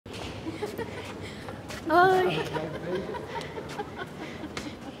Hoi.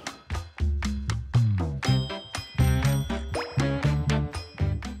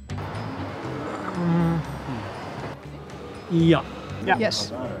 Ja. Ja.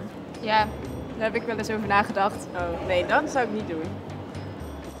 Yes. Ja, daar heb ik wel eens over nagedacht. Oh, nee, dat zou ik niet doen.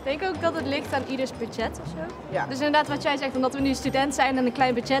 Ik denk ook dat het ligt aan ieders budget of zo. Ja. Dus inderdaad wat jij zegt, omdat we nu student zijn en een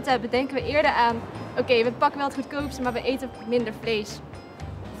klein budget hebben, denken we eerder aan, oké, we pakken wel het goedkoopste, maar we eten minder vlees.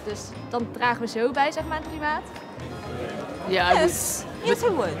 Dus dan dragen we zo bij, zeg maar, aan het klimaat. Yeah, Yes, yes I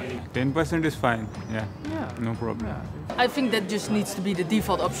would. 10% is fine. Yeah, no problem. I think that just needs to be the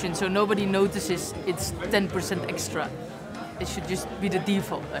default option, so nobody notices it's 10% extra. It should just be the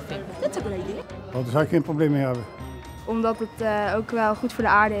default, I think. That's a good idea. Daar zou ik geen probleem mee hebben. Omdat het ook wel goed voor de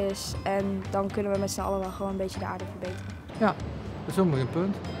aarde is. En dan kunnen we met z'n allen wel gewoon een beetje de aarde verbeteren. Ja, dat is helemaal geen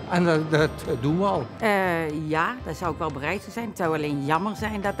punt. En dat doen we al. Ja, daar zou ik wel bereid toe zijn. Het zou alleen jammer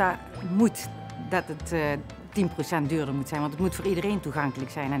zijn dat dat het 10% duurder moet zijn. Want het moet voor iedereen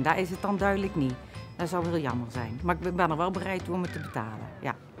toegankelijk zijn. En daar is het dan duidelijk niet. Dat zou heel jammer zijn. Maar ik ben er wel bereid toe om het te betalen,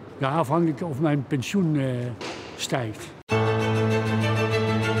 ja. Ja, afhankelijk of mijn pensioen stijgt.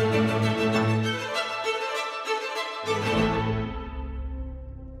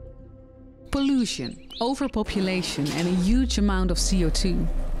 Pollution, overpopulation, and a huge amount of CO2.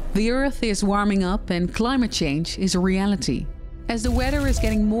 The Earth is warming up and climate change is a reality. As the weather is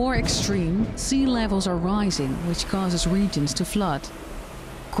getting more extreme, sea levels are rising, which causes regions to flood.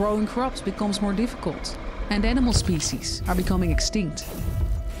 Growing crops becomes more difficult, and animal species are becoming extinct.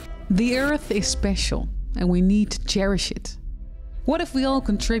 The Earth is special, and we need to cherish it. What if we all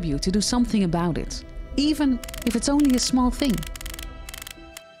contribute to do something about it, even if it's only a small thing?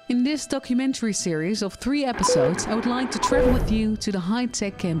 In this documentary series of 3 episodes, I would like to travel with you to the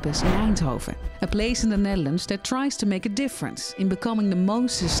high-tech campus in Eindhoven, a place in the Netherlands that tries to make a difference in becoming the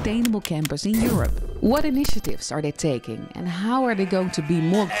most sustainable campus in Europe. What initiatives are they taking and how are they going to be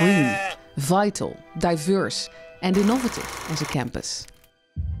more green, vital, diverse and innovative as a campus?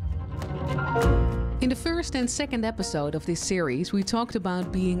 In the first and second episode of this series, we talked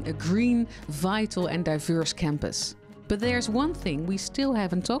about being a green, vital and diverse campus. But there's one thing we still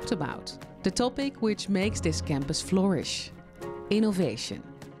haven't talked about. The topic which makes this campus flourish. Innovation.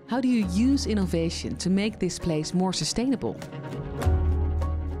 How do you use innovation to make this place more sustainable?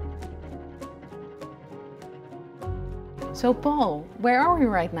 So Paul, where are we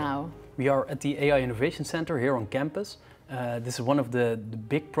right now? We are at the AI Innovation Center here on campus. This is one of the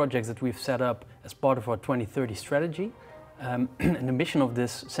big projects that we've set up as part of our 2030 strategy. And the mission of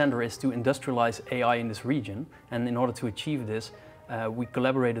this center is to industrialize AI in this region. And in order to achieve this, we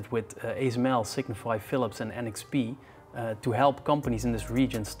collaborated with ASML, Signify, Philips and NXP to help companies in this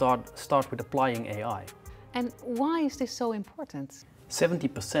region start with applying AI. And why is this so important?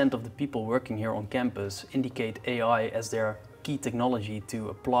 70% of the people working here on campus indicate AI as their key technology to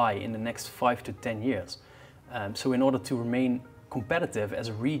apply in the next 5 to 10 years. So in order to remain competitive as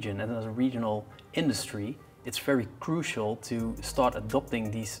a region and as a regional industry, it's very crucial to start adopting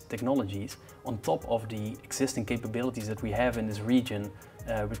these technologies on top of the existing capabilities that we have in this region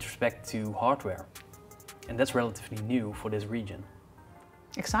with respect to hardware. And that's relatively new for this region.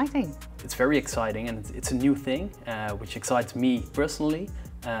 Exciting. It's very exciting and it's a new thing, which excites me personally.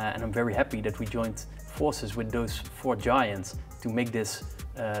 And I'm very happy that we joined forces with those 4 giants to make this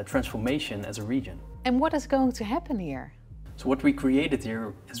transformation as a region. And what is going to happen here? So what we created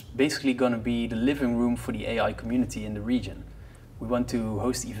here is basically going to be the living room for the AI community in the region. We want to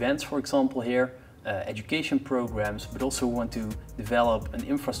host events, for example, here, education programs, but also want to develop an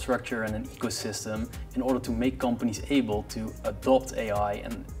infrastructure and an ecosystem in order to make companies able to adopt AI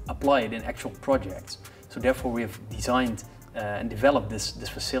and apply it in actual projects. So therefore we have designed and developed this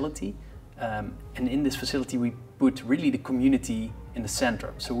facility. And in this facility we put really the community in the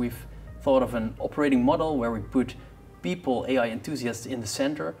center. So we've thought of an operating model where we put people, AI enthusiasts in the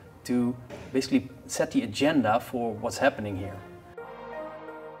center to basically set the agenda for what's happening here.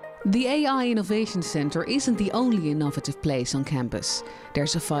 The AI Innovation Center isn't the only innovative place on campus.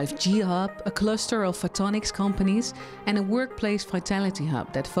 There's a 5G hub, a cluster of photonics companies and a workplace vitality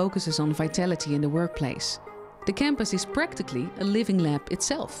hub that focuses on vitality in the workplace. The campus is practically a living lab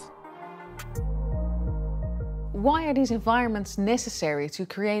itself. Why are these environments necessary to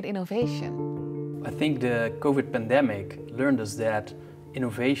create innovation? I think the COVID pandemic learned us that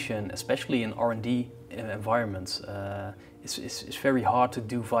innovation, especially in R&D environments, is very hard to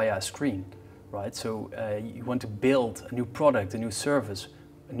do via a screen, right? So you want to build a new product, a new service,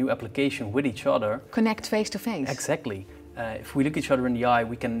 a new application with each other. Connect face to face. Exactly. If we look each other in the eye,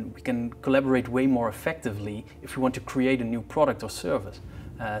 we can collaborate way more effectively if we want to create a new product or service.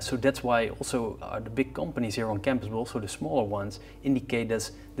 So that's why also the big companies here on campus, but also the smaller ones, indicate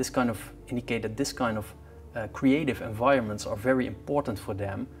that this kind of creative environments are very important for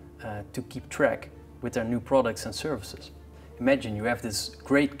them to keep track with their new products and services. Imagine you have this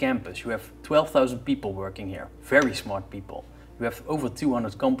great campus, you have 12,000 people working here, very smart people. You have over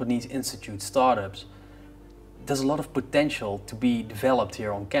 200 companies, institutes, startups. There's a lot of potential to be developed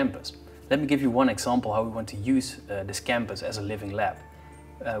here on campus. Let me give you one example how we want to use this campus as a living lab.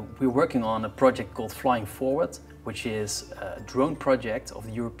 We're working on a project called Flying Forward, which is a drone project of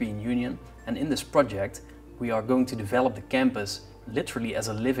the European Union. And in this project, we are going to develop the campus literally as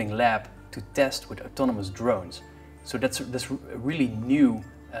a living lab to test with autonomous drones. So that's a really new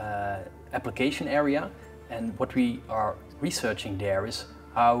application area. And what we are researching there is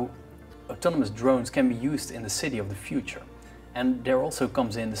how autonomous drones can be used in the city of the future. And there also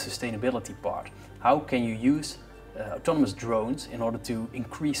comes in the sustainability part. How can you use autonomous drones in order to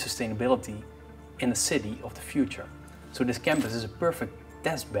increase sustainability in the city of the future? So this campus is a perfect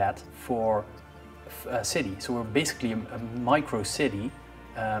test bed for a city. So we're basically a micro city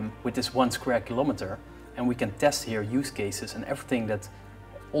with this 1 square kilometer, and we can test here use cases and everything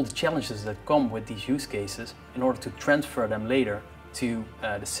all the challenges that come with these use cases in order to transfer them later to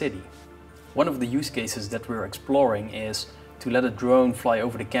the city. One of the use cases that we're exploring is to let a drone fly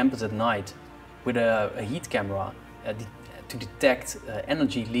over the campus at night with a heat camera to detect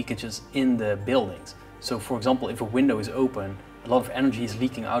energy leakages in the buildings. So for example, if a window is open, a lot of energy is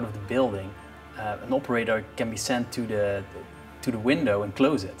leaking out of the building, an operator can be sent to the window and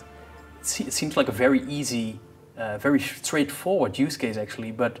close it. It seems like a very easy, very straightforward use case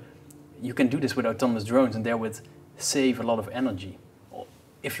actually, but you can do this with autonomous drones and therewith save a lot of energy.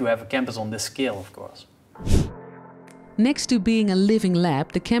 If you have a campus on this scale, of course. Next to being a living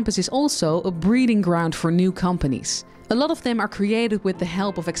lab, the campus is also a breeding ground for new companies. A lot of them are created with the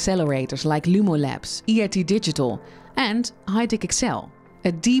help of accelerators like Lumo Labs, EIT Digital and HighTechXL,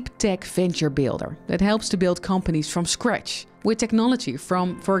 a deep tech venture builder that helps to build companies from scratch with technology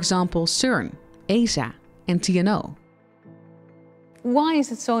from, for example, CERN, ESA and TNO. Why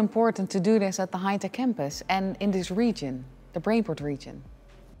is it so important to do this at the HighTech campus and in this region, the Brainport region?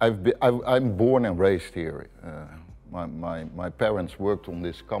 I'm born and raised here. My parents worked on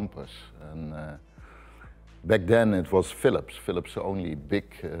this campus, and back then it was Philips only big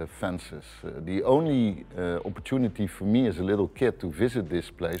fences. The only opportunity for me as a little kid to visit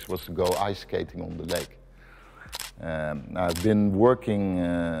this place was to go ice skating on the lake. I've been working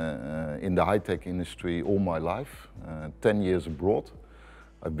in the high-tech industry all my life, 10 years abroad.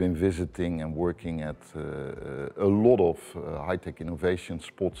 I've been visiting and working at a lot of high-tech innovation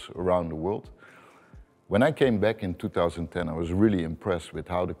spots around the world. When I came back in 2010, I was really impressed with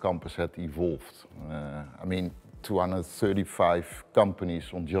how the campus had evolved. I mean, 235 companies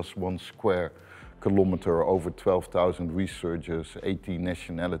on just 1 square kilometer, over 12,000 researchers, 18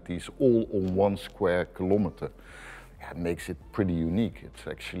 nationalities, all on 1 square kilometer. Yeah, it makes it pretty unique. It's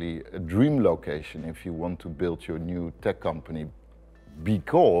actually a dream location if you want to build your new tech company,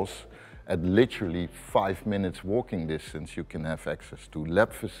 because at literally 5 minutes walking distance you can have access to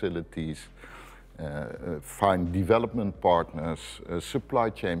lab facilities, find development partners, supply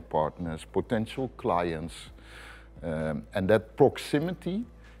chain partners, potential clients, and that proximity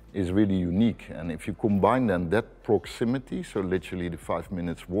is really unique. And if you combine then that proximity, so literally the 5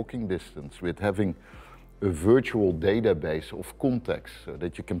 minutes walking distance, with having a virtual database of contacts so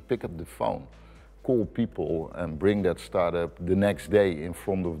that you can pick up the phone, call people and bring that startup the next day in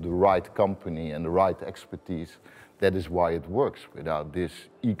front of the right company and the right expertise. That is why it works. Without this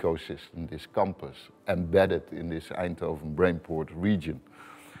ecosystem, this campus embedded in this Eindhoven Brainport region,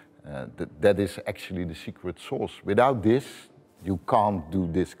 that is actually the secret sauce. Without this, you can't do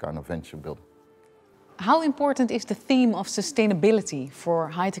this kind of venture building. How important is the theme of sustainability for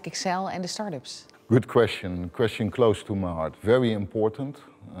HighTechXL and the startups? Good question close to my heart. Very important.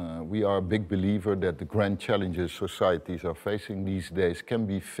 We are a big believer that the grand challenges societies are facing these days can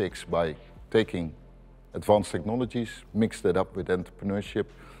be fixed by taking advanced technologies, mix that up with entrepreneurship,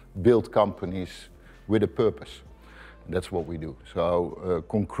 build companies with a purpose. And that's what we do. So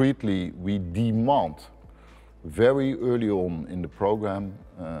concretely, we demand very early on in the program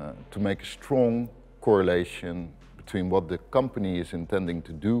to make a strong correlation between what the company is intending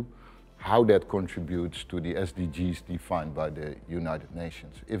to do, how that contributes to the SDGs defined by the United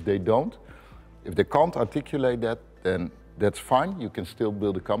Nations. If they don't, if they can't articulate that, then that's fine. You can still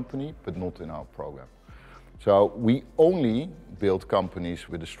build a company, but not in our program. So we only build companies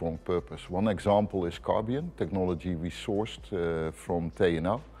with a strong purpose. One example is Carbion, technology we sourced from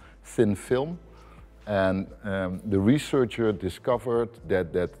TNO, thin film. And the researcher discovered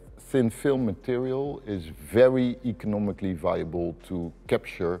that thin film material is very economically viable to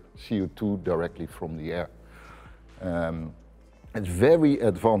capture CO2 directly from the air. It's very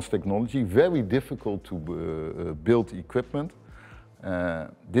advanced technology, very difficult to build equipment.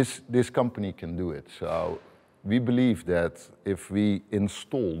 This company can do it. So we believe that if we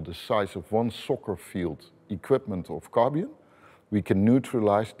install the size of one soccer field equipment of Carbion, we can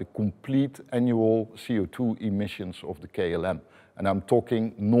neutralize the complete annual CO2 emissions of the KLM. And I'm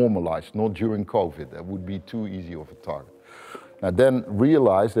talking normalized, not during COVID. That would be too easy of a target. Now then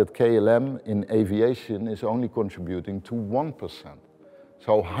realize that KLM in aviation is only contributing to 1%.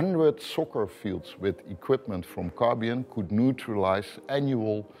 So 100 soccer fields with equipment from Carbion could neutralize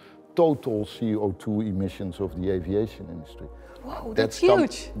annual total CO2 emissions of the aviation industry. Whoa, that's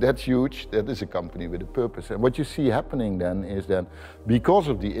huge. That's huge. That is a company with a purpose. And what you see happening then is that because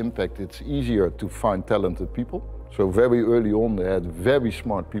of the impact, it's easier to find talented people. So very early on, they had very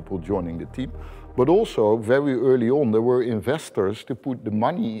smart people joining the team. But also very early on, there were investors to put the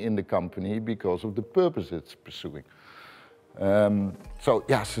money in the company because of the purpose it's pursuing. So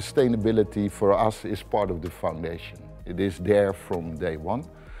yeah, sustainability for us is part of the foundation. It is there from day one.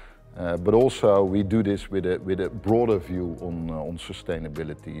 But also we do this with a broader view on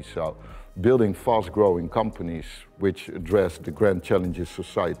sustainability. So building fast-growing companies which address the grand challenges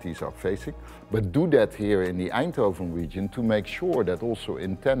societies are facing, but do that here in the Eindhoven region to make sure that also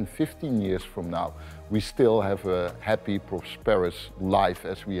in 10, 15 years from now, we still have a happy, prosperous life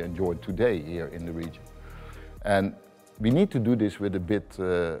as we enjoy today here in the region. And we need to do this with a bit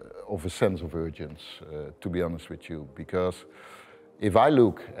of a sense of urgency, to be honest with you, because if I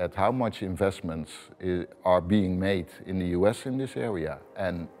look at how much investments are being made in the US in this area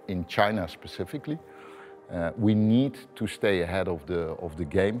and in China specifically, we need to stay ahead of the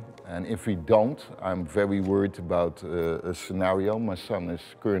game. And if we don't, I'm very worried about a scenario. My son is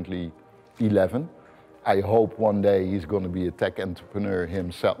currently 11. I hope one day he's going to be a tech entrepreneur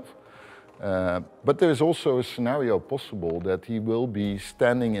himself. But there is also a scenario possible that he will be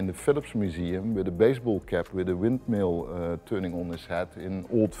standing in the Philips Museum with a baseball cap with a windmill turning on his head in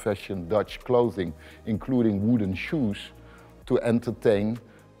old-fashioned Dutch clothing, including wooden shoes, to entertain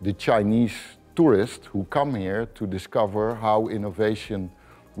the Chinese tourists who come here to discover how innovation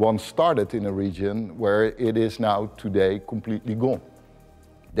once started in a region where it is now today completely gone.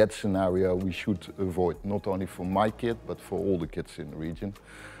 That scenario we should avoid, not only for my kid, but for all the kids in the region.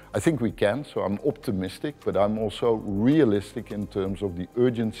 I think we can, so I'm optimistic, but I'm also realistic in terms of the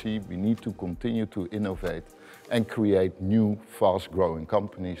urgency. We need to continue to innovate and create new, fast-growing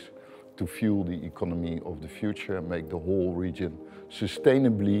companies to fuel the economy of the future and make the whole region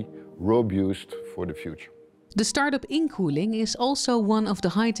sustainably robust for the future. The startup Incooling is also one of the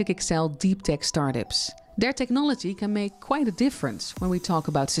HighTechXL deep tech startups. Their technology can make quite a difference when we talk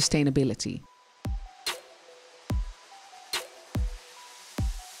about sustainability.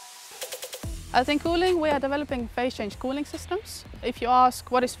 At Incooling, we are developing phase change cooling systems. If you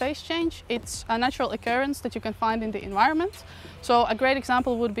ask what is phase change, it's a natural occurrence that you can find in the environment. So a great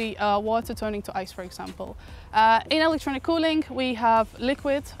example would be water turning to ice, for example. In electronic cooling, we have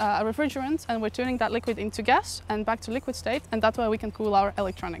liquid, a refrigerant, and we're turning that liquid into gas and back to liquid state, and that way we can cool our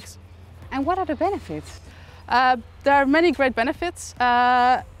electronics. And what are the benefits? There are many great benefits.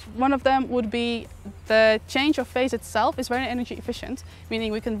 One of them would be the change of phase itself is very energy efficient,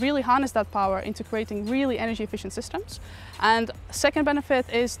 meaning we can really harness that power into creating really energy efficient systems. And second benefit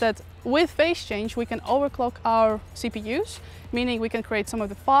is that with phase change we can overclock our CPUs, meaning we can create some of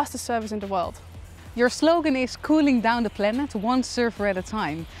the fastest servers in the world. Your slogan is cooling down the planet one server at a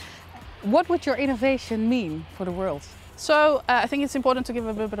time. What would your innovation mean for the world? So I think it's important to give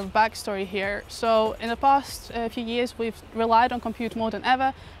a bit of backstory here. So in the past few years we've relied on compute more than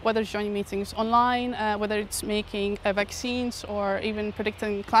ever, whether it's joining meetings online, whether it's making vaccines or even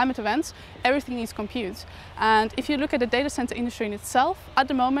predicting climate events, everything needs compute. And if you look at the data center industry in itself, at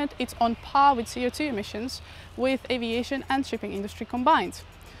the moment it's on par with CO2 emissions with aviation and shipping industry combined.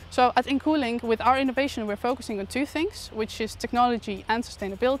 So at Incooling, with our innovation, we're focusing on two things, which is technology and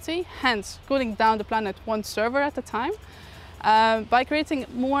sustainability, hence cooling down the planet one server at a time. By creating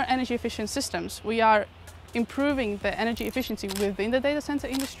more energy efficient systems, we are improving the energy efficiency within the data center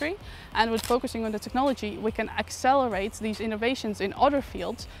industry, and with focusing on the technology, we can accelerate these innovations in other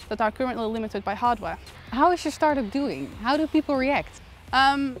fields that are currently limited by hardware. How is your startup doing? How do people react?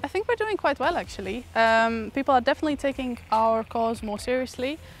 I think we're doing quite well actually. People are definitely taking our cause more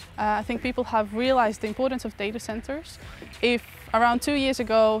seriously. I think people have realized the importance of data centers. If around 2 years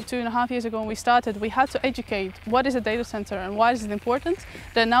ago, 2.5 years ago when we started, we had to educate what is a data center and why is it important,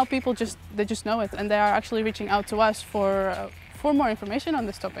 then now people just know it and they are actually reaching out to us for more information on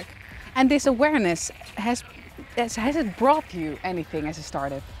this topic. And this awareness, has it brought you anything as a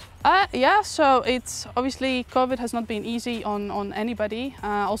startup? Yeah, so it's obviously COVID has not been easy on anybody.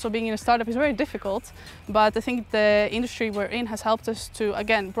 Also being in a startup is very difficult, but I think the industry we're in has helped us to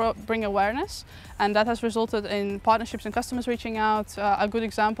again bring awareness, and that has resulted in partnerships and customers reaching out. A good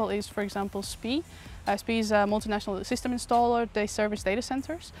example is, for example, SPIE. SPIE is a multinational system installer. They service data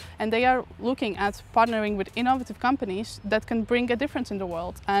centers, and they are looking at partnering with innovative companies that can bring a difference in the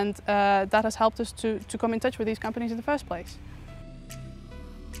world, and that has helped us to come in touch with these companies in the first place.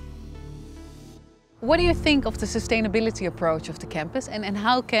 What do you think of the sustainability approach of the campus, and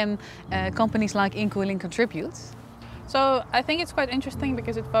how can companies like Incooling contribute? So I think it's quite interesting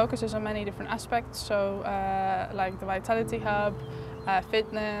because it focuses on many different aspects, so like the Vitality Hub,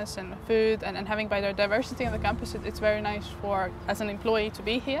 fitness and food, and having biodiversity on the campus, it's very nice for as an employee to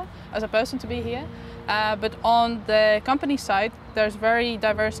be here, as a person to be here. But on the company side, there's very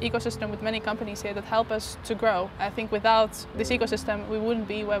diverse ecosystem with many companies here that help us to grow. I think without this ecosystem we wouldn't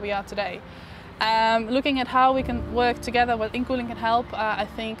be where we are today. Looking at how we can work together, what Incooling can help, I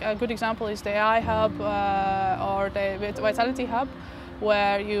think a good example is the AI Hub or the Vitality Hub,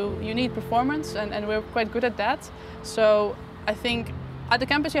 where you need performance, and we're quite good at that. So I think at the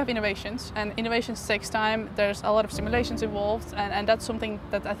campus you have innovations, and innovations takes time. There's a lot of simulations involved, and that's something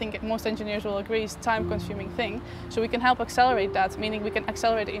that I think most engineers will agree is a time-consuming thing. So we can help accelerate that, meaning we can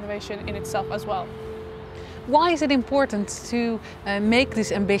accelerate the innovation in itself as well. Why is it important to make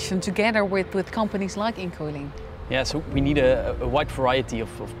this ambition together with companies like Incooling? Yeah, so we need a wide variety of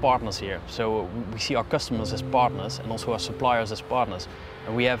partners here. So we see our customers as partners and also our suppliers as partners.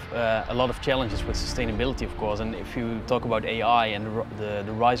 And we have a lot of challenges with sustainability, of course. And if you talk about AI and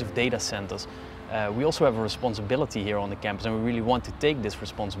the rise of data centers, we also have a responsibility here on the campus, and we really want to take this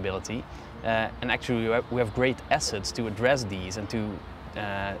responsibility. And actually we have great assets to address these and to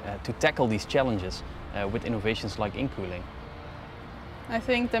tackle these challenges with innovations like Incooling. I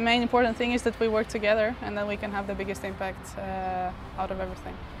think the main important thing is that we work together, and then we can have the biggest impact out of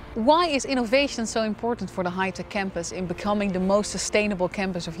everything. Why is innovation so important for the HighTech campus in becoming the most sustainable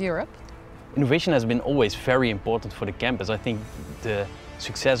campus of Europe? Innovation has been always very important for the campus. I think the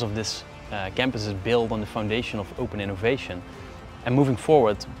success of this campus is built on the foundation of open innovation. And moving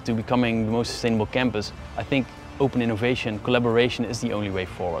forward to becoming the most sustainable campus, I think open innovation, collaboration is the only way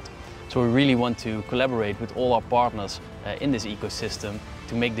forward. So we really want to collaborate with all our partners in this ecosystem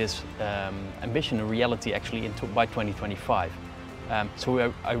to make this ambition a reality actually by 2025.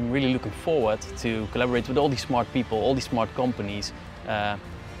 So I'm really looking forward to collaborate with all these smart people, all these smart companies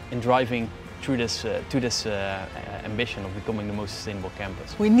in driving through this, to this ambition of becoming the most sustainable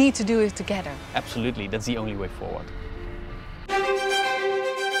campus. We need to do it together. Absolutely, that's the only way forward.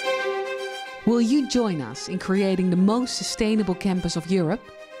 Will you join us in creating the most sustainable campus of Europe?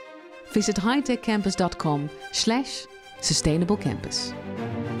 Visit hightechcampus.com/sustainablecampus.